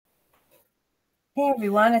Hey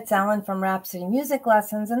everyone, it's Ellen from Rhapsody Music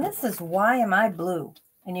Lessons, and this is Why Am I Blue?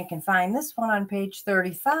 And you can find this one on page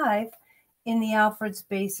 35 in the Alfred's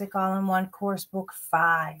Basic All-in-One Course Book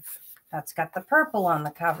 5. That's got the purple on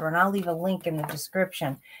the cover, and I'll leave a link in the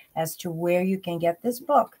description as to where you can get this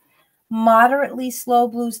book. Moderately slow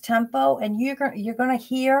blues tempo, and you're going to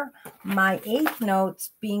hear my eighth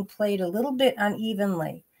notes being played a little bit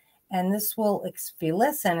unevenly. And this will, if you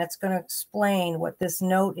listen, it's going to explain what this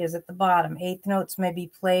note is at the bottom. Eighth notes may be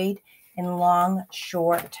played in long,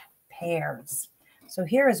 short pairs. So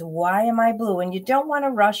here is Why Am I Blue? And you don't want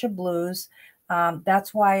to rush a blues.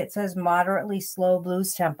 That's why it says moderately slow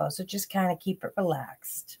blues tempo. So just kind of keep it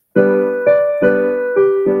relaxed.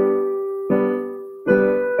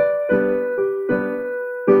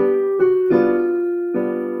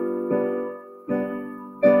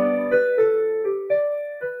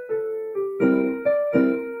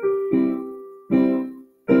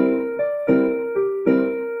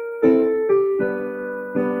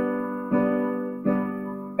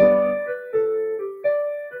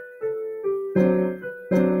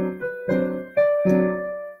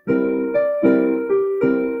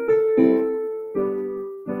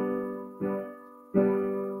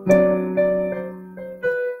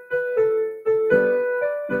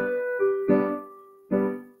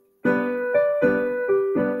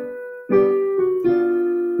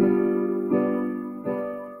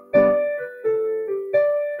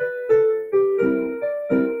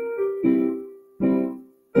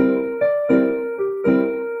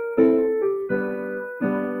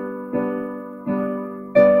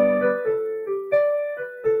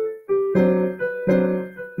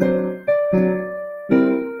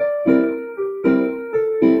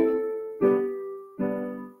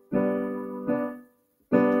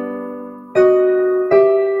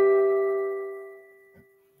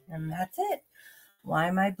 And that's it. Why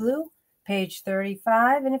Am I Blue? Page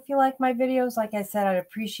 35. And if you like my videos, like I said, I'd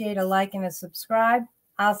appreciate a like and a subscribe.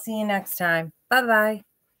 I'll see you next time. Bye-bye.